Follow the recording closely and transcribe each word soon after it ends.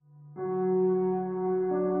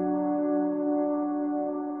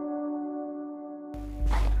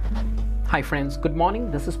Hi friends, good morning.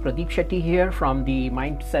 This is Pradeep Shetty here from the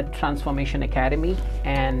Mindset Transformation Academy,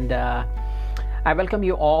 and I welcome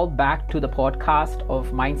you all back to the podcast of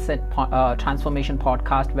Transformation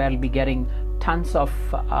Podcast, where I'll be getting tons of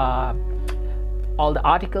all the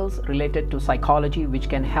articles related to psychology, which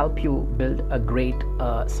can help you build a great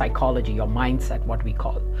psychology or mindset, what we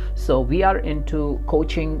call. So we are into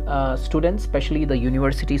coaching students, especially the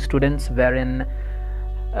university students, wherein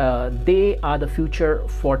they are the future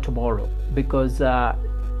for tomorrow, because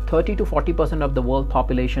 30 to 40% of the world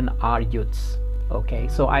population are youths. Okay,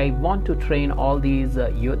 so I want to train all these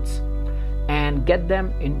youths and get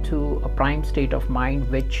them into a prime state of mind,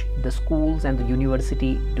 which the schools and the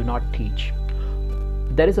university do not teach.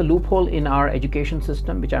 There is a loophole in our education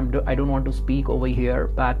system, which I don't want to speak over here,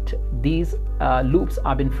 but these loops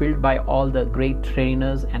have been filled by all the great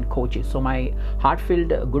trainers and coaches. So my heartfelt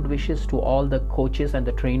good wishes to all the coaches and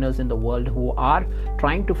the trainers in the world who are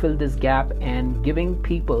trying to fill this gap and giving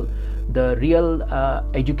people the real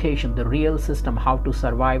education, the real system, how to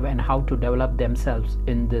survive and how to develop themselves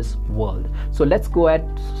in this world. So let's go ahead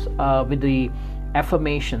with the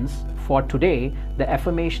affirmations for today. The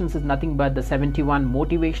affirmations is nothing but the 71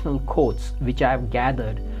 motivational quotes which I have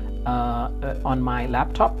gathered on my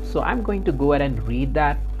laptop. So I'm going to go ahead and read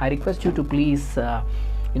that. I request you to please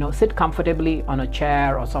sit comfortably on a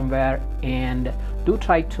chair or somewhere, and do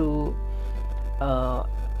try to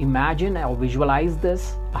imagine or visualize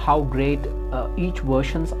this, how great each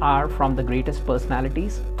versions are from the greatest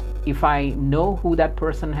personalities. If I know who that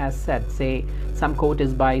person has said, say some quote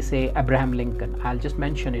is by, say, Abraham Lincoln, I'll just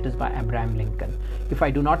mention it is by Abraham Lincoln. If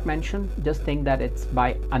I do not mention, just think that it's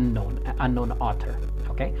by unknown author.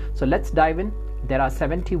 Okay, so let's dive in. There are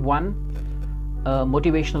 71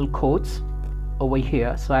 motivational quotes over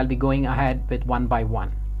here, so I'll be going ahead with one by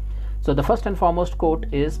one. So the first and foremost quote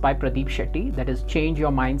is by Pradeep Shetty, that is, change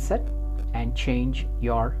your mindset and change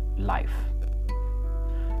your life.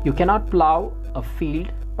 You cannot plow a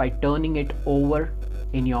field by turning it over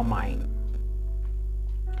in your mind.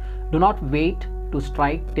 Do not wait to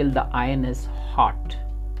strike till the iron is hot.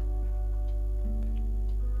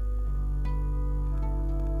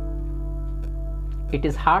 It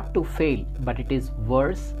is hard to fail, but it is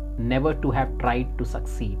worse never to have tried to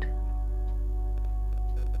succeed.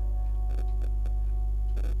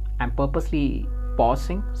 I'm purposely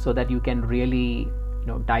pausing so that you can really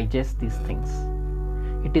digest these things.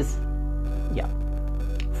 It is,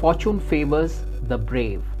 fortune favors the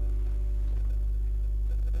brave.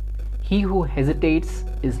 He who hesitates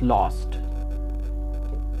is lost.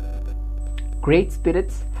 Great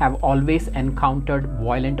spirits have always encountered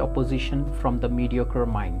violent opposition from the mediocre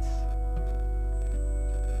minds.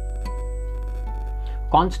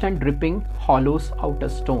 Constant dripping hollows out a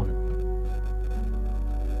stone.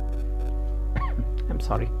 I'm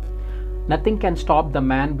sorry. Nothing can stop the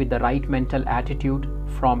man with the right mental attitude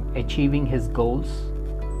from achieving his goals.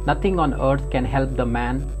 Nothing on earth can help the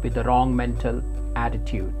man with the wrong mental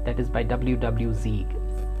attitude. That is by W.W. Ziege.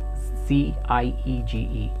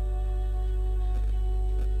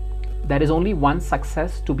 There is only one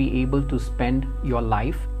success: to be able to spend your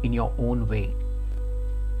life in your own way.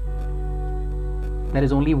 There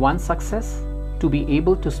is only one success: to be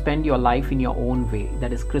able to spend your life in your own way.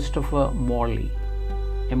 That is Christopher Morley,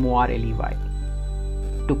 Morley.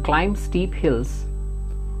 To climb steep hills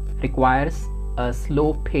requires a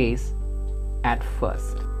slow pace at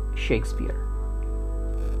first. Shakespeare.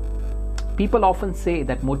 People often say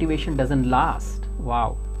that motivation doesn't last.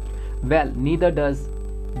 Wow. Well, neither does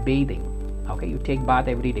bathing. Okay, you take bath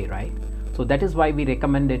every day, right? So that is why we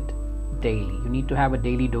recommend it daily. You need to have a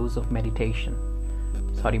daily dose of motivation.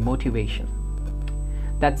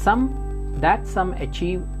 That some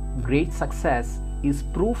achieve great success is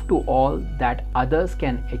proof to all that others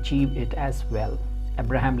can achieve it as well.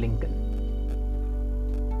 Abraham Lincoln.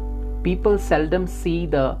 People seldom see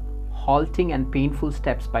the halting and painful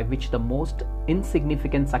steps by which the most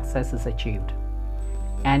insignificant success is achieved.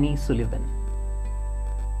 Annie Sullivan.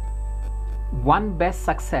 One best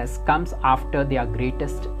success comes after their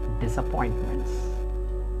greatest disappointments.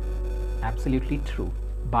 Absolutely true.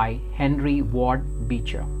 By Henry Ward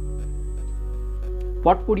Beecher.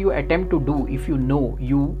 What would you attempt to do if you know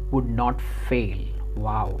you would not fail?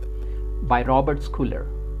 Wow. By Robert Schuller.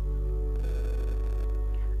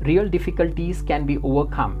 Real difficulties can be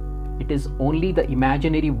overcome. It is only the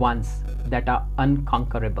imaginary ones that are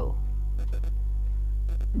unconquerable.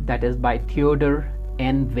 That is by Theodore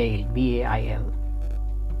N. Vail, V-A-I-L.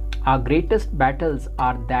 Our greatest battles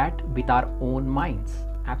are that with our own minds.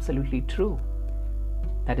 Absolutely true.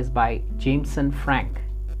 That is by Jameson Frank.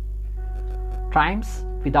 Triumphs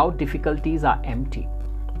without difficulties are empty.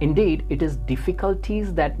 Indeed, it is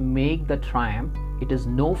difficulties that make the triumph. It is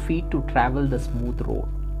no feat to travel the smooth road.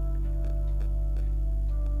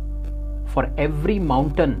 For every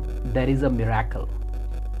mountain, there is a miracle.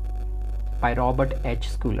 By Robert H.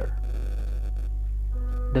 Schuller.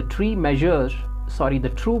 The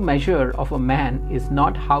true measure of a man is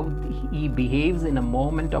not how he behaves in a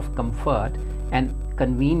moment of comfort and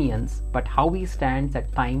convenience, but how he stands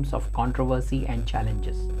at times of controversy and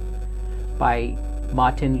challenges. By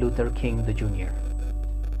Martin Luther King Jr.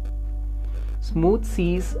 Smooth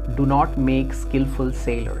seas do not make skillful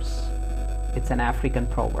sailors. It's an African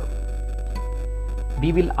proverb.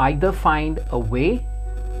 We will either find a way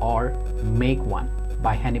or make one.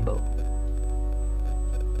 By Hannibal.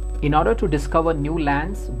 In order to discover new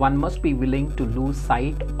lands, one must be willing to lose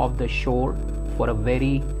sight of the shore for a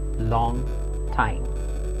very long time.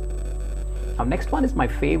 Now, next one is my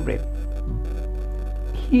favorite.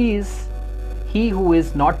 He who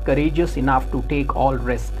is not courageous enough to take all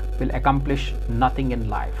risk will accomplish nothing in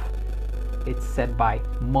life. It's said by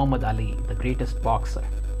Muhammad Ali, the greatest boxer.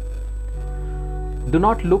 Do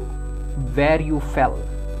not look where you fell,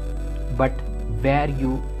 but where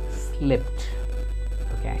you slipped.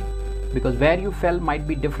 Okay? Because where you fell might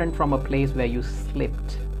be different from a place where you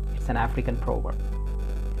slipped. It's an African proverb.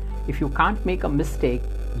 If you can't make a mistake,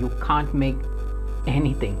 you can't make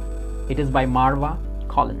anything. It is by Marva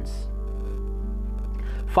Collins.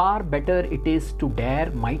 Far better it is to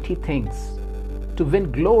dare mighty things, to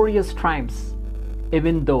win glorious triumphs,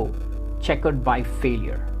 even though checkered by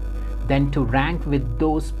failure, than to rank with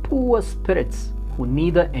those poor spirits who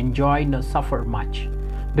neither enjoy nor suffer much,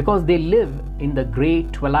 because they live in the grey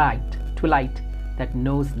twilight that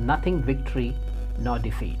knows nothing victory nor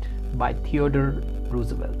defeat. By Theodore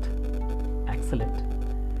Roosevelt. Excellent.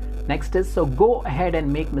 Next is, so go ahead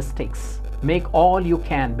and make mistakes. Make all you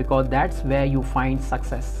can, because that's where you find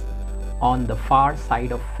success on the far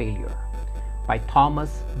side of failure. By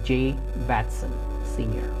Thomas J. Watson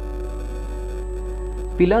Sr.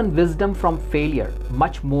 We learn wisdom from failure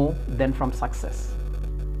much more than from success.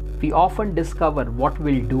 We often discover what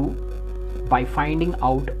we'll do by finding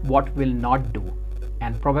out what we'll not do,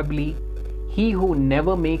 and probably he who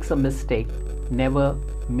never makes a mistake never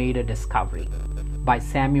made a discovery. By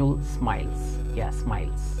Samuel Smiles.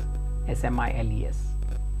 Smiles. Smiles.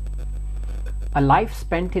 A life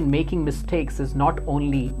spent in making mistakes is not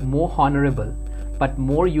only more honorable but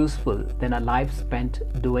more useful than a life spent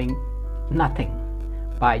doing nothing.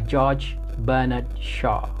 By George Bernard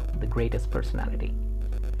Shaw, the greatest personality.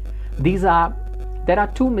 There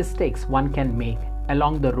are two mistakes one can make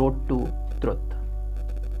along the road to truth.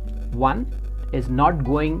 One is not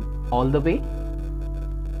going all the way,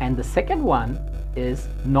 and the second one is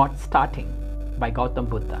not starting. By Gautam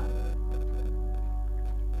Buddha.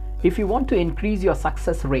 If you want to increase your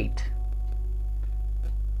success rate,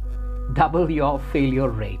 double your failure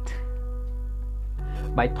rate.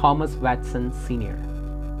 By Thomas Watson Sr.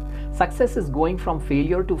 Success is going from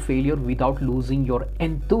failure to failure without losing your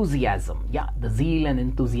enthusiasm. The zeal and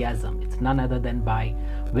enthusiasm. It's none other than by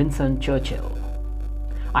Winston Churchill.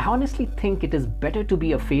 I honestly think it is better to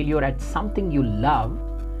be a failure at something you love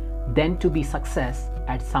than to be success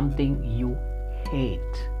at something you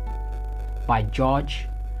hate. By George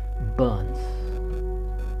Burns.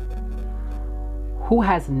 Who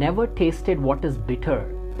has never tasted what is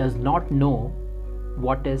bitter does not know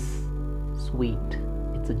what is sweet.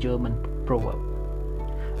 It's a German proverb.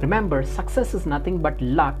 Remember, success is nothing but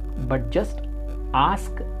luck, but just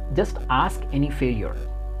ask any failure.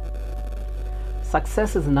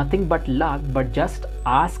 Success is nothing but luck, but just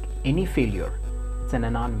ask any failure. It's an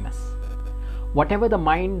anonymous. Whatever the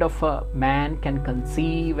mind of a man can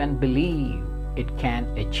conceive and believe, it can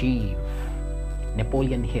achieve.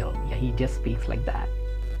 Napoleon Hill. He just speaks like that.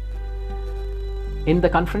 In the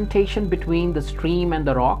confrontation between the stream and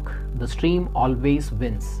the rock, the stream always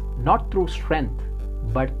wins, not through strength,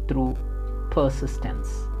 but through persistence.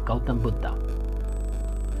 Gautam Buddha.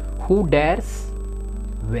 Who dares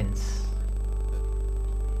wins.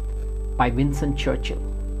 By Winston Churchill.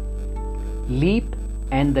 Leap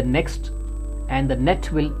and the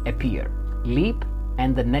net will appear. Leap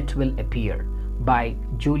and the net will appear. By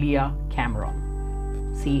Julia Cameron.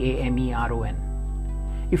 Cameron.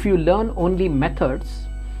 If you learn only methods,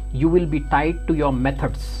 you will be tied to your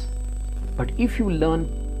methods. But if you learn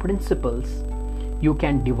principles, you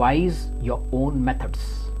can devise your own methods.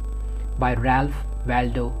 By Ralph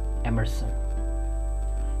Waldo Emerson.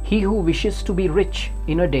 He who wishes to be rich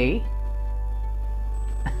in a day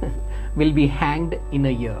will be hanged in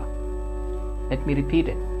a year. Let me repeat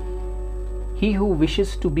it. He who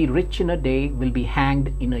wishes to be rich in a day will be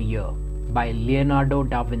hanged in a year. by Leonardo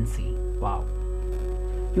da Vinci. Wow.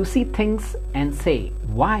 You see things and say,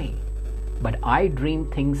 why? But I dream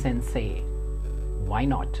things and say, why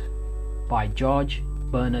not? By George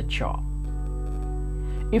Bernard Shaw.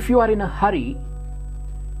 If you are in a hurry,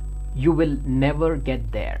 you will never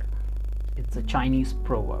get there. It's a Chinese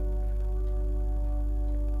proverb.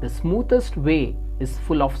 The smoothest way is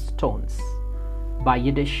full of stones. By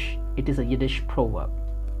Yiddish, it is a Yiddish proverb.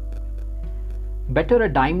 Better a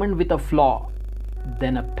diamond with a flaw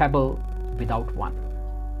than a pebble without one.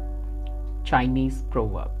 Chinese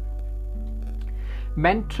proverb.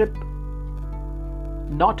 Men trip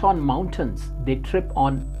not on mountains, they trip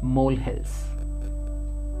on molehills.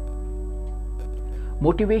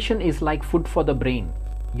 Motivation is like food for the brain.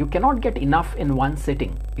 You cannot get enough in one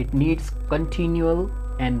sitting. It needs continual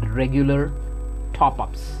and regular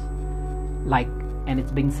top-ups. And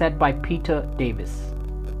it's being said by Peter Davis.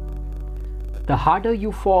 The harder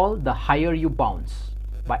you fall, the higher you bounce.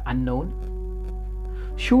 By Unknown.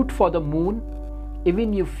 Shoot for the moon.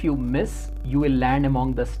 Even if you miss, you will land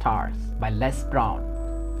among the stars. By Les Brown.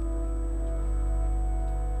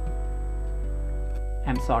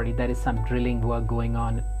 I'm sorry, there is some drilling work going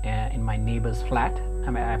on in my neighbor's flat.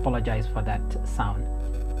 I apologize for that sound.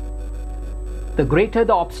 The greater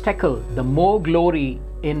the obstacle, the more glory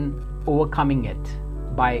in overcoming it.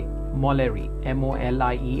 By Molliere,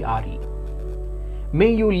 Moliere.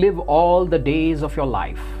 May you live all the days of your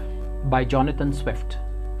life. By Jonathan Swift.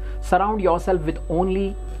 Surround yourself with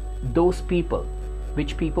only those people.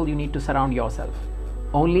 Which people you need to surround yourself?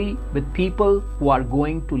 Only with people who are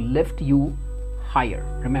going to lift you higher.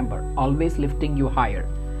 Remember, always lifting you higher.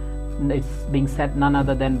 It's being said none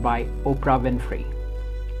other than by Oprah Winfrey.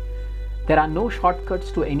 There are no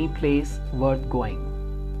shortcuts to any place worth going.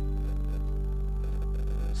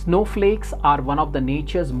 Snowflakes are one of the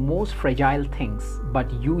nature's most fragile things,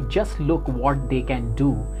 but you just look what they can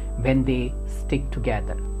do when they stick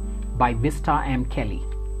together. By Vista M. Kelly.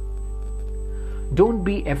 Don't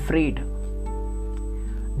be afraid.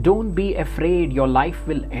 Don't be afraid your life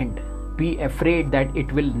will end. Be afraid that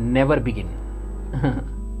it will never begin.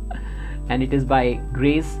 And it is by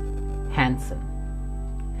Grace Hansen.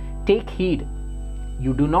 Take heed.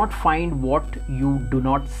 You do not find what you do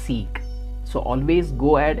not seek. So always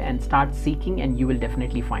go ahead and start seeking and you will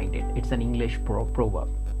definitely find it. It's an English proverb.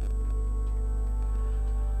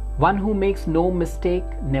 One who makes no mistake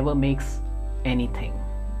never makes anything.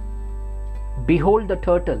 Behold the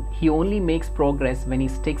turtle. He only makes progress when he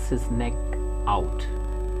sticks his neck out.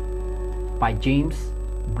 By James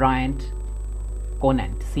Bryant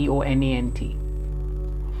Conant, C-O-N-A-N-T.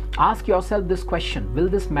 Ask yourself this question, will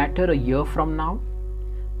this matter a year from now?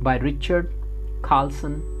 By Richard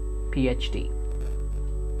Carlson, PhD.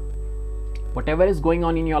 Whatever is going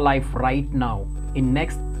on in your life right now, in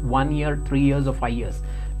next 1 year, 3 years or 5 years,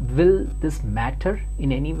 will this matter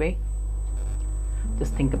in any way?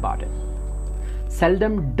 Just think about it.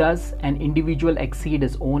 Seldom does an individual exceed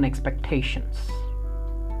his own expectations.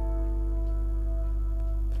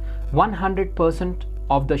 100%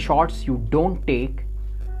 of the shots you don't take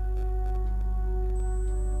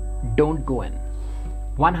don't go in.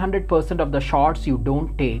 100% of the shots you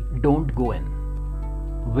don't take don't go in.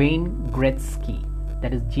 Wayne Gretzky,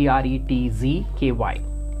 that is Gretzky.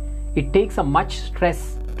 It takes a much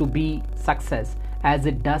stress to be success as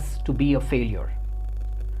it does to be a failure.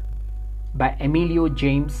 By Emilio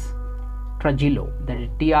James Trujillo, that is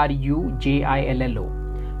Trujillo.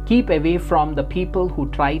 Keep away from the people who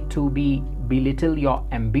try to belittle your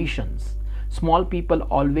ambitions. Small people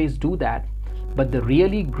always do that, but the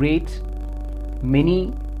really great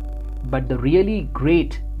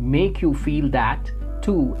make you feel that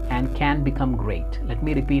too and can become great. Let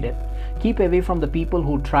me repeat it. Keep away from the people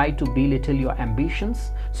who try to belittle your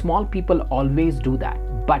ambitions. Small people always do that,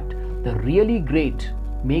 but the really great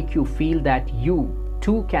make you feel that you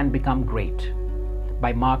too can become great.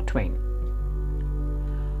 By Mark Twain.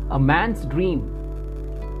 A man's dreams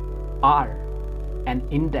are an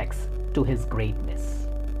index to his greatness.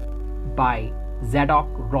 By Zadok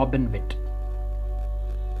Robinwitt.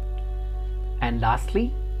 And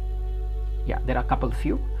lastly, there are a couple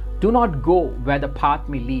few. Do not go where the path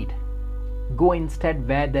may lead. Go instead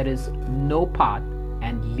where there is no path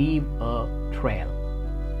and leave a trail.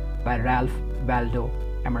 By Ralph Waldo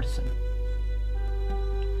Emerson.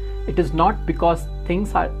 It is not because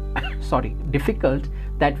things are difficult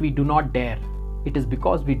that we do not dare. It is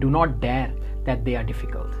because we do not dare that they are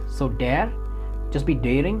difficult. So dare, just be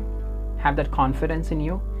daring, have that confidence in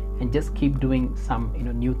you, and just keep doing some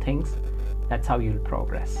new things. That's how you'll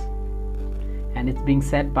progress. And it's being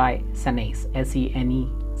said by Seneca,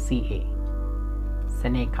 Seneca.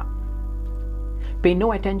 Seneca. Pay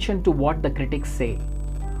no attention to what the critics say.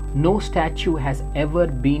 No statue has ever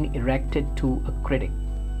been erected to a critic.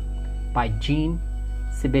 By Jean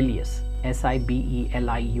Sibelius,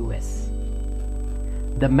 Sibelius.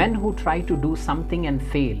 The men who try to do something and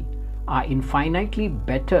fail are infinitely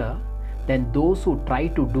better than those who try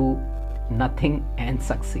to do nothing and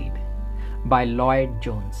succeed. By Lloyd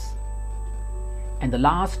Jones. And the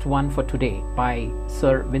last one for today by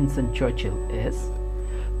Sir Winston Churchill is,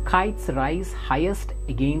 kites rise highest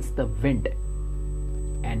against the wind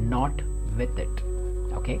and not with it.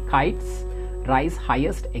 Okay, kites rise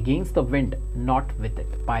highest against the wind, not with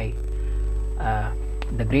it. By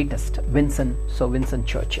the greatest Sir Winston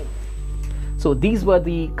Churchill. So these were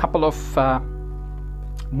the couple of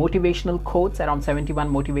motivational quotes, around 71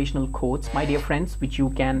 motivational quotes, my dear friends, which you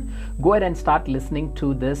can go ahead and start listening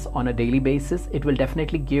to this on a daily basis. It will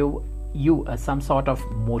definitely give you some sort of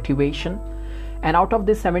motivation. And out of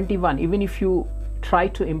this 71, even if you try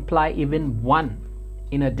to imply even one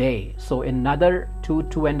in a day, so in another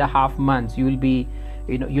 2.5 months, you'll be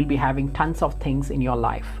having tons of things in your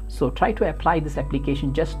life. So try to apply this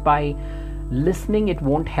application. Just by listening, it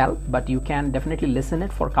won't help, but you can definitely listen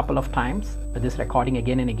it for a couple of times, this recording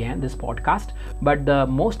again and again, this podcast. But the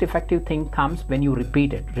most effective thing comes when you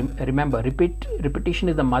repeat it. Remember, repetition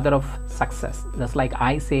is the mother of success. Just like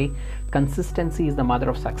I say, consistency is the mother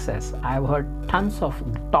of success. I've heard tons of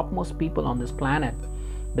topmost people on this planet,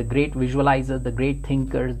 the great visualizers, the great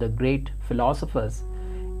thinkers, the great philosophers,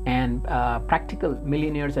 and practical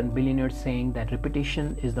millionaires and billionaires saying that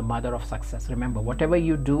repetition is the mother of success. Remember, whatever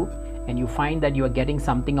you do and you find that you are getting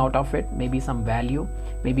something out of it, maybe some value,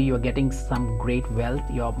 maybe you are getting some great wealth,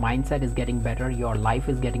 your mindset is getting better, your life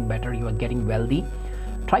is getting better, you are getting wealthy,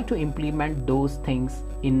 try to implement those things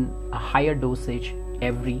in a higher dosage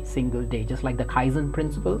every single day. Just like the Kaizen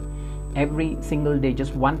principle, every single day,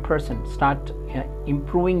 just 1%, start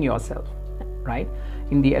improving yourself, right?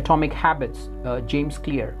 In the Atomic Habits, James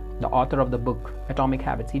Clear, the author of the book Atomic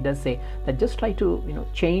Habits, he does say that just try to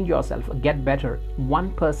change yourself, get better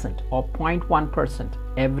 1% or 0.1%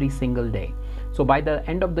 every single day. So by the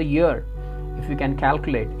end of the year, if you can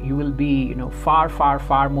calculate, you will be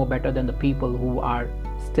far more better than the people who are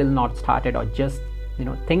still not started or just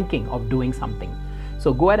thinking of doing something.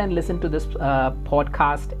 So go ahead and listen to this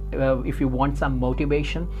podcast if you want some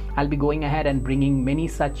motivation. I'll be going ahead and bringing many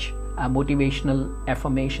such motivational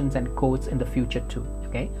affirmations and quotes in the future too.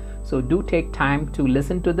 Okay, so do take time to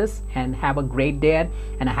listen to this and have a great day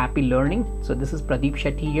and a happy learning. So this is Pradeep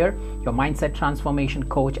Shetty here, your mindset transformation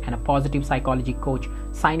coach and a positive psychology coach,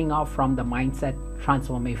 signing off from the Mindset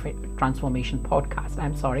Transformation podcast.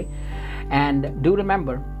 I'm sorry. And do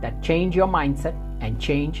remember that change your mindset and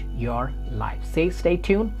change your life. Stay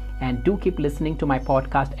tuned and do keep listening to my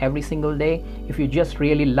podcast every single day. If you just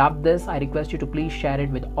really love this, I request you to please share it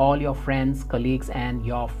with all your friends, colleagues, and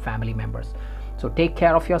your family members. So take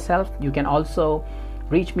care of yourself. You can also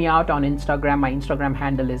reach me out on Instagram. My Instagram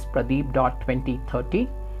handle is pradeep.2030.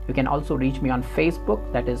 You can also reach me on Facebook.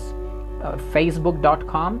 That is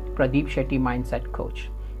facebook.com Pradeep Shetty Mindset Coach.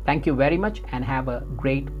 Thank you very much and have a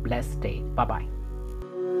great blessed day. Bye-bye.